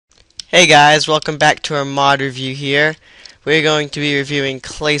Hey guys, welcome back to our mod review here. We're going to be reviewing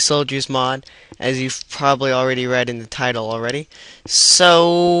Clay Soldiers mod, as you've probably already read in the title already.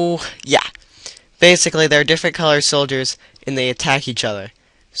 So, yeah. Basically, they're different color soldiers, and they attack each other.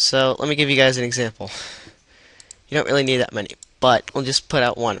 So, let me give you guys an example. You don't really need that many, but we'll just put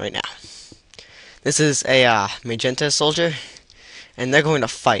out one right now. This is a magenta soldier, and they're going to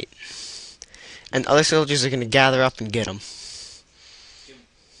fight. And other soldiers are going to gather up and get them.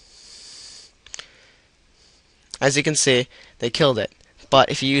 As you can see, they killed it. But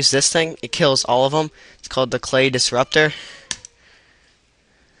if you use this thing, it kills all of them. It's called the Clay Disruptor.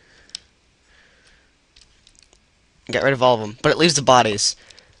 Get rid of all of them, but it leaves the bodies.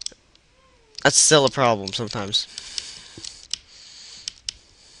 That's still a problem sometimes.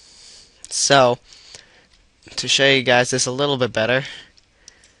 So, to show you guys this a little bit better,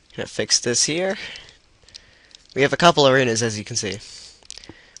 I'm going to fix this here. We have a couple arenas, as you can see.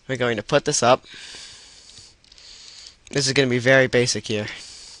 We're going to put this up. This is going to be very basic here.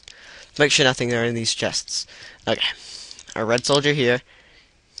 Make sure nothing are in these chests. Okay, our red soldier here.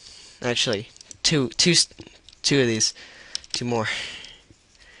 Actually, two of these, two more.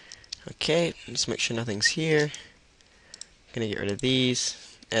 Okay, let's make sure nothing's here. Gonna get rid of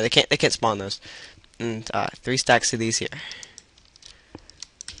these. Yeah, they can't spawn those. And 3 stacks of these here.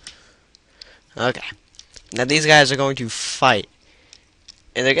 Okay, now these guys are going to fight,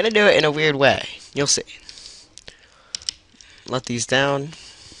 and they're gonna do it in a weird way. You'll see. Let these down,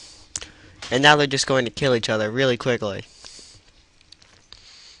 and now they're just going to kill each other really quickly.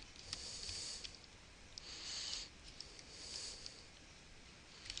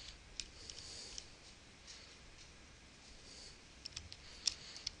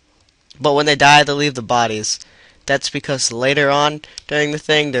 But when they die, they leave the bodies. That's because later on during the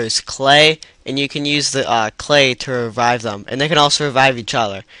thing, there's clay, and you can use the clay to revive them, and they can also revive each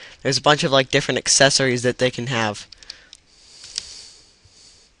other. There's a bunch of like different accessories that they can have.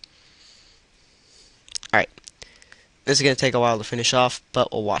 Alright, this is going to take a while to finish off,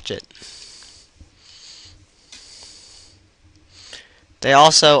 but we'll watch it. They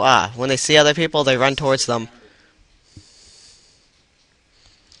also, when they see other people, they run towards them.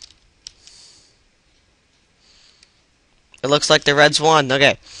 It looks like the Reds won.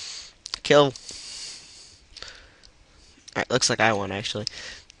 Okay, kill. Alright, looks like I won, actually.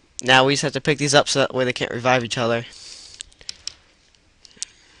 Now we just have to pick these up so that way they can't revive each other.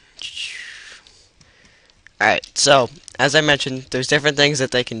 Alright, so, as I mentioned, there's different things that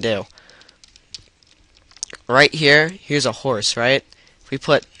they can do. Right here, here's a horse, right? If we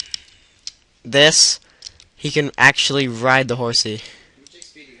put this, he can actually ride the horsey.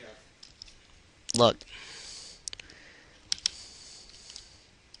 Look.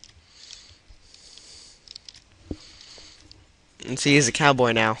 And see, he's a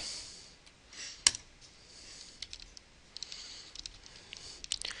cowboy now.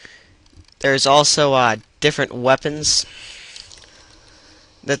 There's also different weapons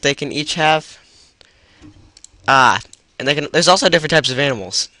that they can each have. And there's also different types of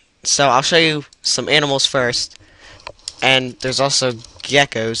animals. So I'll show you some animals first. And there's also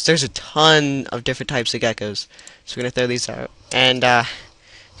geckos. There's a ton of different types of geckos. So we're gonna throw these out. And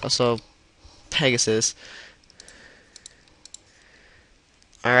also Pegasus.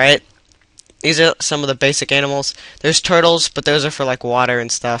 Alright. These are some of the basic animals. There's turtles, but those are for like water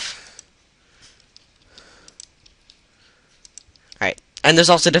and stuff. Alright. And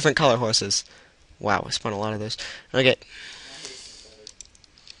there's also different color horses. Wow, we spawned a lot of those. Okay.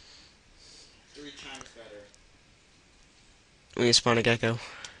 3 times better. We spawn a gecko.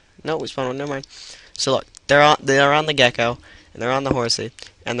 No, we spawned one, never mind. So look, they're on the gecko, and they're on the horsey,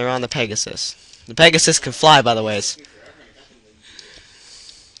 and they're on the Pegasus. The Pegasus can fly, by the ways.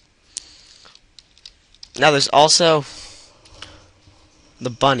 Now there's also the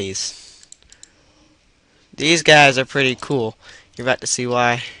bunnies. These guys are pretty cool. You're about to see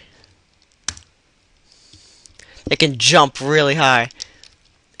why. They can jump really high.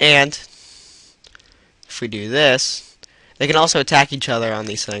 And if we do this, they can also attack each other on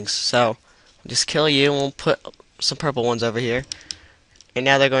these things. So we'll just kill you, and we'll put some purple ones over here. And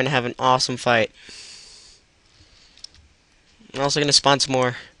now they're going to have an awesome fight. I'm also going to spawn some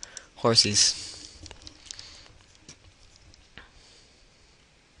more horsies.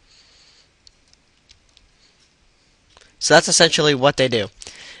 So that's essentially what they do.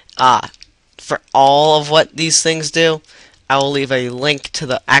 For all of what these things do, I will leave a link to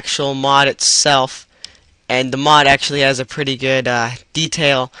the actual mod itself, and the mod actually has a pretty good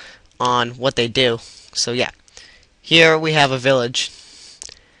detail on what they do. So yeah, here we have a village.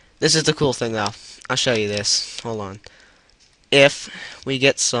 This is the cool thing though. I'll show you this. Hold on. If we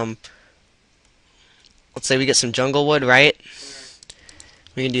get some let's say we get some jungle wood, right? Okay.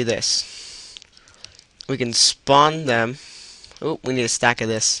 We can do this. We can spawn them. Oh, we need a stack of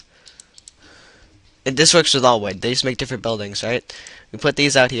this. This works with all wood. They just make different buildings, right? We put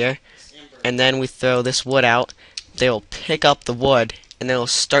these out here, Amber. and then we throw this wood out. They will pick up the wood, and they will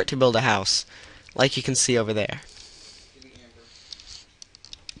start to build a house, like you can see over there. Give me amber.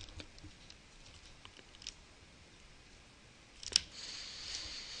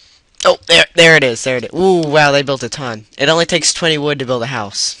 Oh, there it is. There it is. Ooh, wow, they built a ton. It only takes 20 wood to build a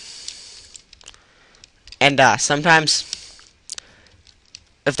house. And sometimes,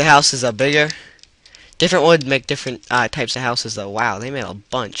 if the house is bigger, different wood make different types of houses, though. Wow, they made a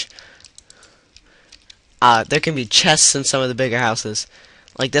bunch. There can be chests in some of the bigger houses.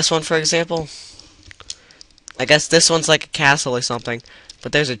 Like this one, for example. I guess this one's like a castle or something.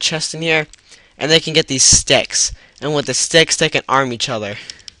 But there's a chest in here, and they can get these sticks. And with the sticks, they can arm each other.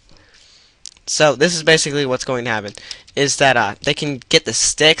 So this is basically what's going to happen, is that they can get the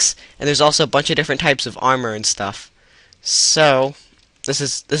sticks, and there's also a bunch of different types of armor and stuff. So this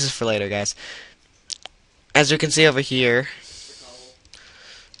is for later, guys. As we can see over here,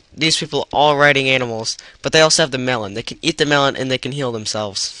 these people are all riding animals, but they also have the melon. They can eat the melon and they can heal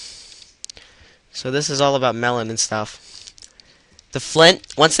themselves. So this is all about melon and stuff. The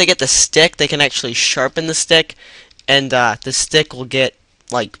flint, once they get the stick, they can actually sharpen the stick, and the stick will get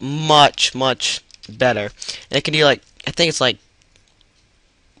like much better. And it can do like, I think it's like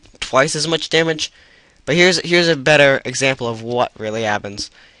twice as much damage. But here's a better example of what really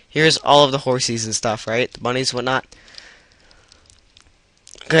happens. Here's all of the horsies and stuff, right? The bunnies, whatnot.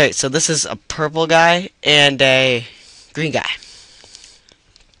 Okay, so this is a purple guy and a green guy.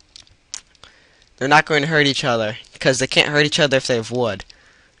 They're not going to hurt each other, because they can't hurt each other if they have wood.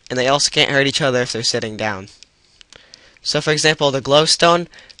 And they also can't hurt each other if they're sitting down. So for example, the glowstone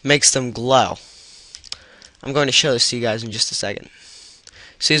makes them glow. I'm going to show this to you guys in just a second.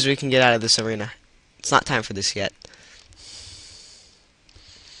 As soon as we can get out of this arena. It's not time for this yet.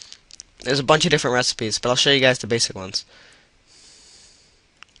 There's a bunch of different recipes, but I'll show you guys the basic ones.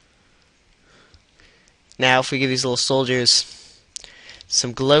 Now, if we give these little soldiers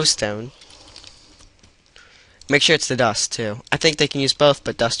some glowstone, make sure it's the dust, too. I think they can use both,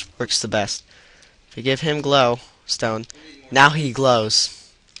 but dust works the best. If we give him glowstone, now he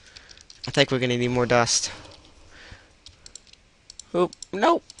glows. I think we're going to need more dust. Oop,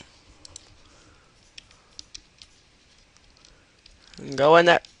 nope. Go in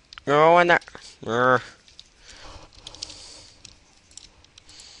there. Go in there. Urgh.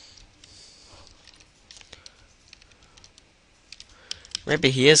 Maybe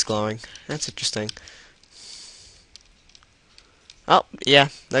he is glowing. That's interesting. Oh, yeah,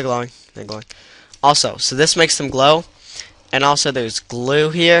 they're glowing. They're glowing. Also, so this makes them glow. And also there's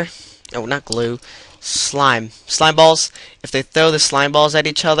glue here. Oh, not glue. Slime. Slime balls. If they throw the slime balls at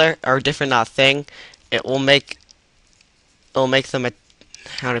each other, or a different thing, it will make them a,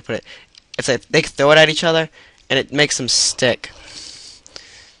 how do I put it? If they throw it at each other, and it makes them stick.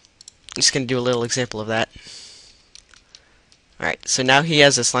 I'm just going to do a little example of that. Alright, so now he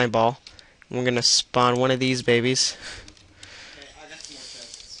has a slime ball. We're going to spawn one of these babies. Okay, I got some more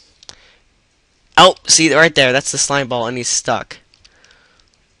chests. Oh, see, right there, that's the slime ball, and he's stuck.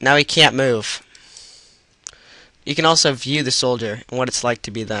 Now he can't move. You can also view the soldier and what it's like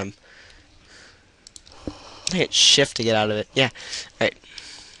to be them. I hit shift to get out of it. Yeah, right.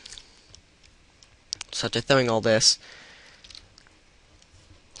 So after throwing all this,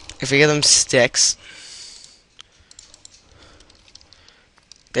 if we give them sticks,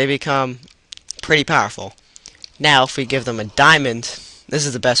 they become pretty powerful. Now, if we give them a diamond, this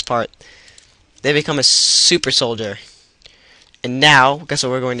is the best part, they become a super soldier. And now, guess what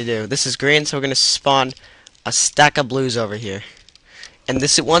we're going to do? This is green, so we're going to spawn a stack of blues over here. And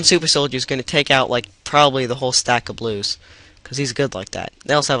this one super soldier is going to take out, like, probably the whole stack of blues. Because he's good like that.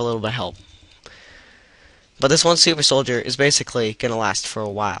 They also have a little bit of help. But this one super soldier is basically going to last for a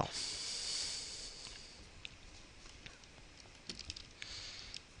while.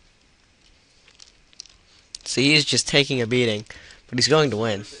 So he's just taking a beating. But he's going to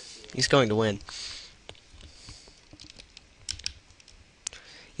win. He's going to win.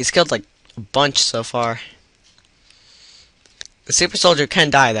 He's killed like a bunch so far. The super soldier can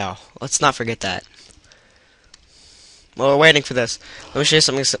die though. Let's not forget that. Well, we're waiting for this. Let me show you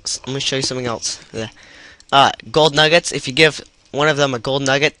something. Let me show you something else. Gold nuggets. If you give one of them a gold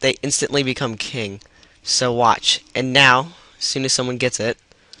nugget, they instantly become king. So watch. And now, as soon as someone gets it,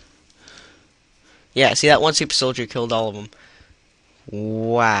 yeah. See that one super soldier killed all of them.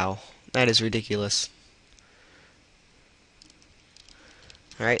 Wow, that is ridiculous.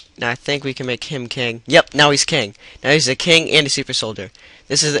 Alright, now I think we can make him king. Yep, now he's king. Now he's a king and a super soldier.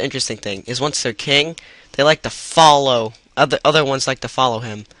 This is the interesting thing, is once they're king, they like to follow, other ones like to follow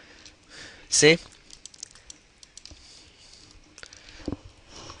him. See?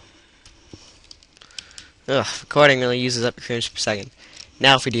 Ugh, recording really uses up your frames per second.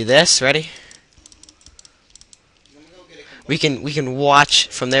 Now if we do this, ready? Let me go get a We can watch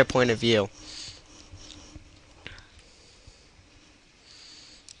from their point of view.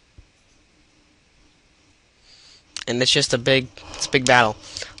 And it's just a big battle.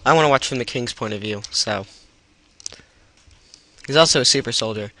 I want to watch from the king's point of view, so he's also a super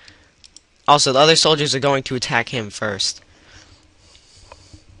soldier. Also, the other soldiers are going to attack him first.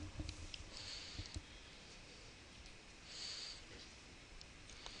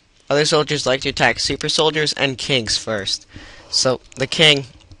 Other soldiers like to attack super soldiers and kings first. So the king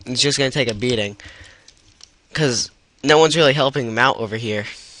is just going to take a beating, because no one's really helping him out over here.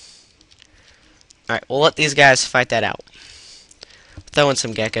 Alright, we'll let these guys fight that out. Throw in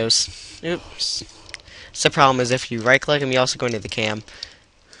some geckos. Oops. So the problem is if you right click them, you also go into the cam.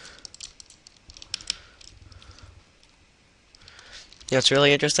 You know, it's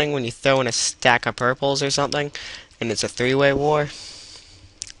really interesting when you throw in a stack of purples or something, and it's a three-way war.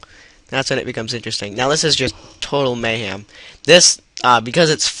 That's when it becomes interesting. Now this is just total mayhem. This, because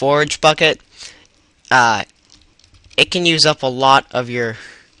it's forge bucket, it can use up a lot of your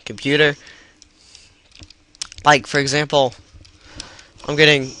computer. Like, for example, I'm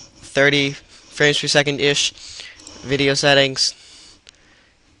getting 30 frames per second-ish video settings.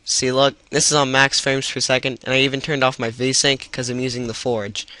 See, look, this is on max frames per second, and I even turned off my VSync because I'm using the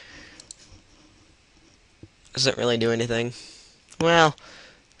Forge. Doesn't really do anything. Well,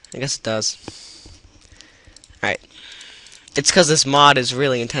 I guess it does. Alright. It's because this mod is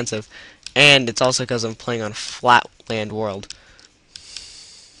really intensive, and it's also because I'm playing on a flatland world.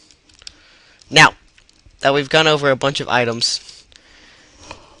 Now, that we've gone over a bunch of items,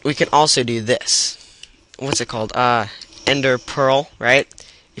 we can also do this. What's it called? Ender Pearl, right?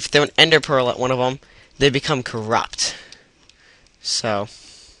 If you throw an Ender Pearl at one of them, they become corrupt. So,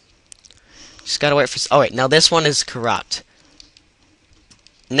 just gotta wait for... Oh wait, now this one is corrupt.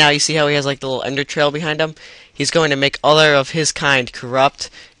 Now you see how he has like the little Ender Trail behind him? He's going to make other of his kind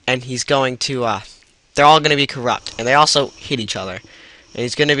corrupt, and he's going to, they're all going to be corrupt. And they also hit each other. And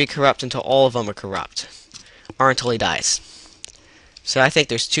he's going to be corrupt until all of them are corrupt. Or until he dies. So I think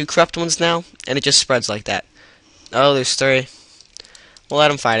there's 2 corrupt ones now, and it just spreads like that. Oh, there's 3. We'll let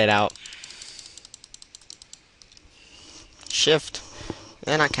him fight it out. Shift.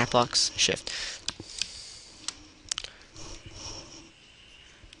 Not cap locks. Shift.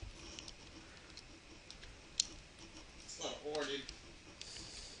 It's not a war, dude.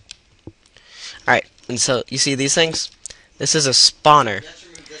 Alright, and so, you see these things? This is a spawner. You have to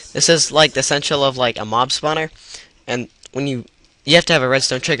remove this. This is like the essential of like a mob spawner. And when you have to have a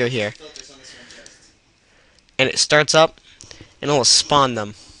redstone trigger here. Filters on this one chest. And it starts up, and it'll spawn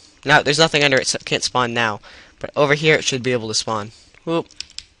them. Now, there's nothing under it, so it can't spawn now. But over here, it should be able to spawn. Whoop.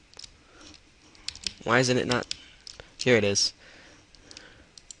 Why isn't it not? Here it is.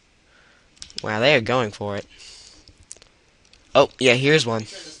 Wow, they are going for it. Oh, yeah, here's one. Turn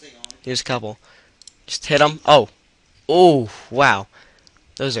this thing on. Here's a couple. Just hit them. Oh. Oh, wow.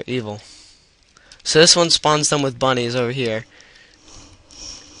 Those are evil. So this one spawns them with bunnies over here.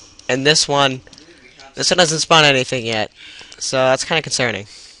 And this one doesn't spawn anything yet. So that's kind of concerning.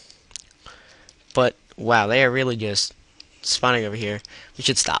 But, wow, they are really just spawning over here. We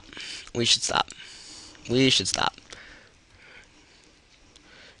should stop. We should stop. We should stop.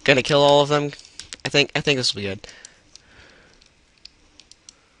 Gonna kill all of them. I think this will be good.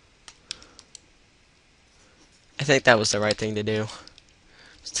 I think that was the right thing to do.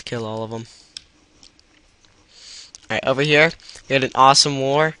 Just to kill all of them. Alright, over here, we had an awesome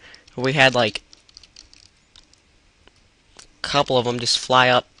war. We had like a couple of them just fly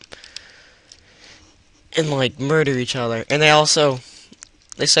up and like murder each other. And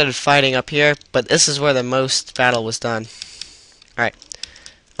they started fighting up here, but this is where the most battle was done. Alright,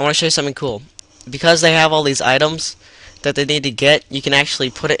 I want to show you something cool. Because they have all these items that they need to get, you can actually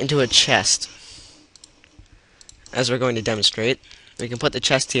put it into a chest. As we're going to demonstrate. We can put the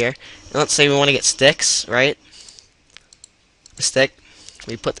chest here. And let's say we want to get sticks, right? The stick.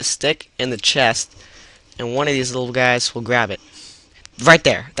 We put the stick in the chest, and one of these little guys will grab it. Right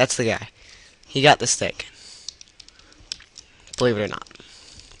there. That's the guy. He got the stick. Believe it or not.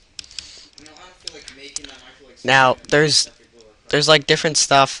 You know, I don't feel like making them. I feel like Now, there's like different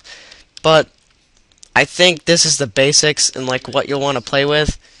stuff, but I think this is the basics and like what you'll want to play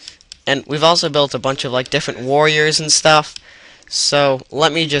with. And we've also built a bunch of like different warriors and stuff. So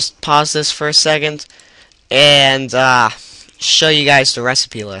let me just pause this for a second and show you guys the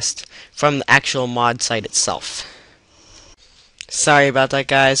recipe list from the actual mod site itself. Sorry about that,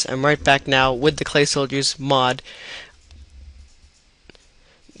 guys. I'm right back now with the Clay Soldiers mod.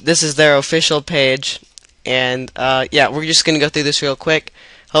 This is their official page, and yeah, we're just gonna go through this real quick.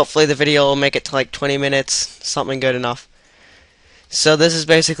 Hopefully the video will make it to like 20 minutes, something good enough. So this is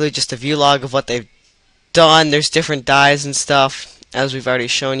basically just a view log of what they've done. There's different dyes and stuff, as we've already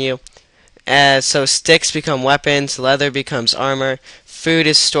shown you. So sticks become weapons, leather becomes armor, food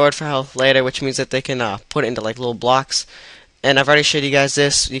is stored for health later, which means that they can put it into like little blocks. And I've already showed you guys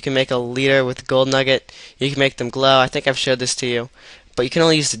this. You can make a leader with gold nugget. You can make them glow. I think I've showed this to you. But you can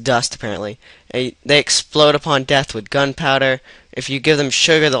only use the dust, apparently. They explode upon death with gunpowder. If you give them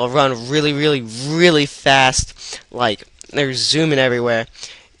sugar, they'll run really, really, really fast. Like, they're zooming everywhere.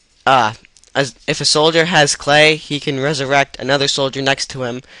 If a soldier has clay, he can resurrect another soldier next to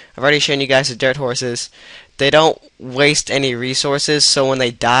him. I've already shown you guys the dirt horses. They don't waste any resources, so when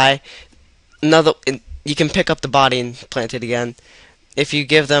they die, you can pick up the body and plant it again. If you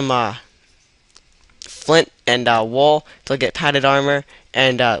give them flint and wool, they'll get padded armor,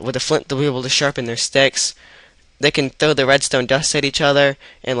 and with the flint they'll be able to sharpen their sticks. They can throw the redstone dust at each other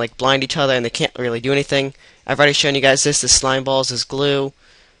and like blind each other, and they can't really do anything. I've already shown you guys this. The slime balls is glue.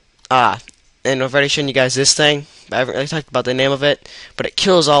 And I've already shown you guys this thing. I haven't really talked about the name of it, but it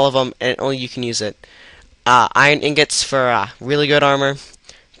kills all of them, and only you can use it. Iron ingots for really good armor.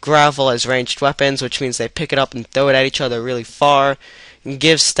 Gravel as ranged weapons, which means they pick it up and throw it at each other really far. And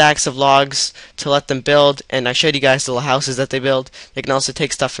give stacks of logs to let them build, and I showed you guys the little houses that they build. They can also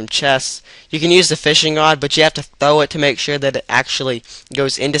take stuff from chests. You can use the fishing rod, but you have to throw it to make sure that it actually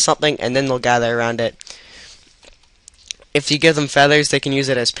goes into something, and then they'll gather around it. If you give them feathers, they can use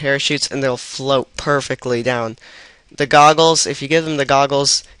it as parachutes, and they'll float perfectly down. The goggles, if you give them the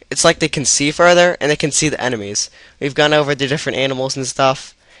goggles, it's like they can see further, and they can see the enemies. We've gone over the different animals and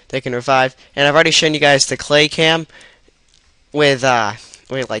stuff they can revive, and I've already shown you guys the clay cam with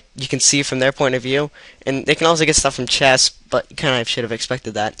where like you can see from their point of view, and they can also get stuff from chests, but you kind of should have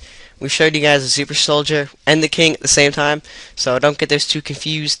expected that. We showed you guys the super soldier and the king at the same time, so don't get those two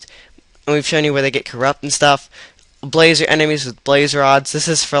confused. And we've shown you where they get corrupt and stuff. Blaze your enemies with blaze rods. This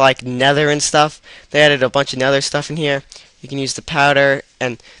is for like nether and stuff. They added a bunch of nether stuff in here. You can use the powder,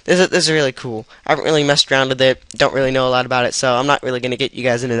 and this is really cool. I haven't really messed around with it, don't really know a lot about it, so I'm not really going to get you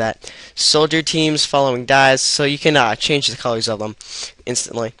guys into that. Soldier teams following dyes, so you can change the colors of them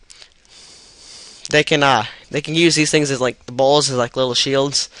instantly. They can use these things as like the bowls as like little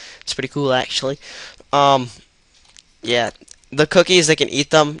shields. It's pretty cool actually. Yeah, the cookies, they can eat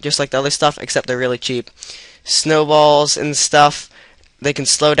them just like the other stuff, except they're really cheap. Snowballs and stuff, they can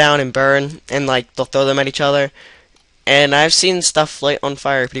slow down and burn, and like they'll throw them at each other. And I've seen stuff light on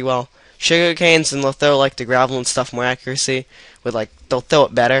fire pretty well. Sugar canes, and they'll throw like the gravel and stuff more accuracy. With like they'll throw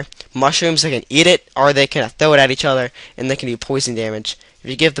it better. Mushrooms, they can eat it, or they can throw it at each other, and they can do poison damage. If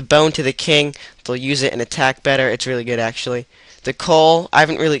you give the bone to the king, they'll use it and attack better. It's really good actually. The coal, I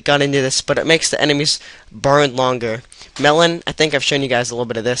haven't really gone into this, but it makes the enemies burn longer. Melon, I think I've shown you guys a little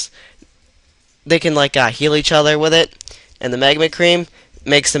bit of this. They can like heal each other with it. And the magma cream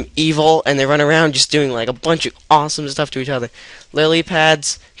makes them evil, and they run around just doing like a bunch of awesome stuff to each other. Lily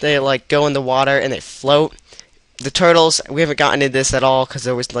pads, they like go in the water and they float. The turtles, we haven't gotten into this at all because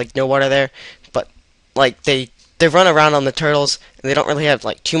there was like no water there, but like they run around on the turtles, and they don't really have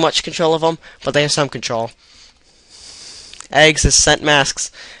like too much control of them, but they have some control. Eggs as scent masks.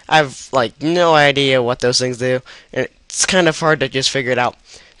 I've like no idea what those things do, and it's kind of hard to just figure it out.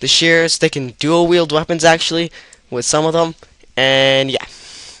 The shears, they can dual wield weapons actually with some of them. And yeah,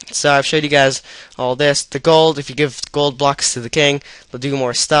 so I've showed you guys all this. The gold, if you give gold blocks to the king, they'll do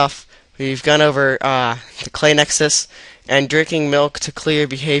more stuff. We've gone over the clay nexus and drinking milk to clear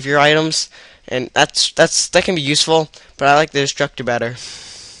behavior items, and that can be useful, but I like the destructor better.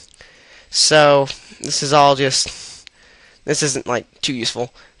 So this is all just, this isn't like too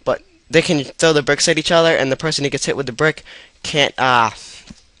useful, but they can throw the bricks at each other, and the person who gets hit with the brick can't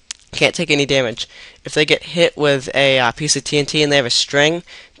take any damage. If they get hit with a piece of TNT and they have a string,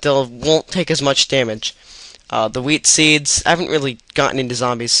 they won't take as much damage. The wheat seeds, I haven't really gotten into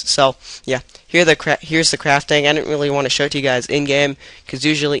zombies, so yeah. Here's the crafting. I didn't really want to show it to you guys in-game, because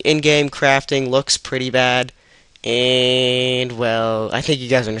usually in-game crafting looks pretty bad, and well, I think you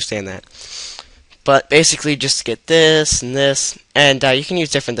guys understand that. But basically just get this, and you can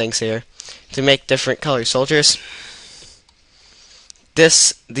use different things here to make different color soldiers.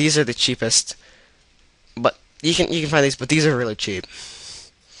 These are the cheapest, but you can find these, but these are really cheap.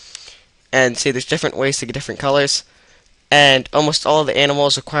 And see, there's different ways to get different colors. and almost all of the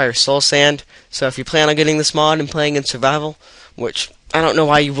animals require soul sand. So if you plan on getting this mod and playing in survival, which I don't know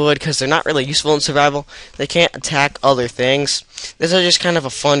why you would, because they're not really useful in survival. They can't attack other things. This is just kind of a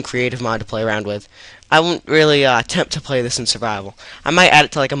fun, creative mod to play around with. I wouldn't really attempt to play this in survival. I might add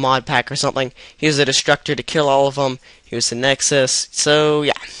it to like a mod pack or something. Use the destructor to kill all of them. Here's the nexus. So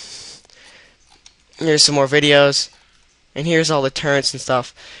yeah, here's some more videos, and here's all the turrets and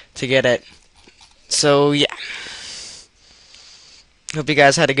stuff to get it. So yeah, hope you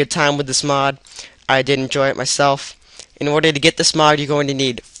guys had a good time with this mod. I did enjoy it myself. In order to get this mod, you're going to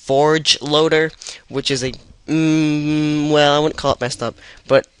need Forge Loader, which is a, well, I wouldn't call it messed up,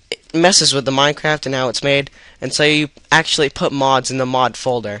 but it messes with the Minecraft and how it's made, and so you actually put mods in the mod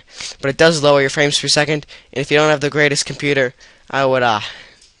folder. But it does lower your frames per second, and if you don't have the greatest computer, I would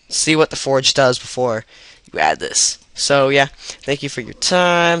see what the Forge does before you add this. So yeah, thank you for your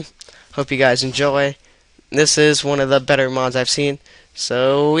time. Hope you guys enjoy. This is one of the better mods I've seen.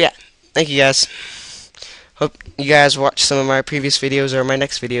 So yeah, thank you guys. Hope you guys watch some of my previous videos or my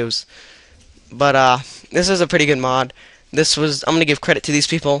next videos. But this is a pretty good mod. I'm gonna give credit to these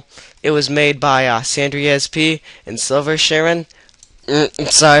people. It was made by Sandria SP and Silver Sharon.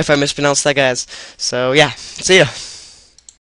 Sorry if I mispronounced that, guys. So yeah, see ya.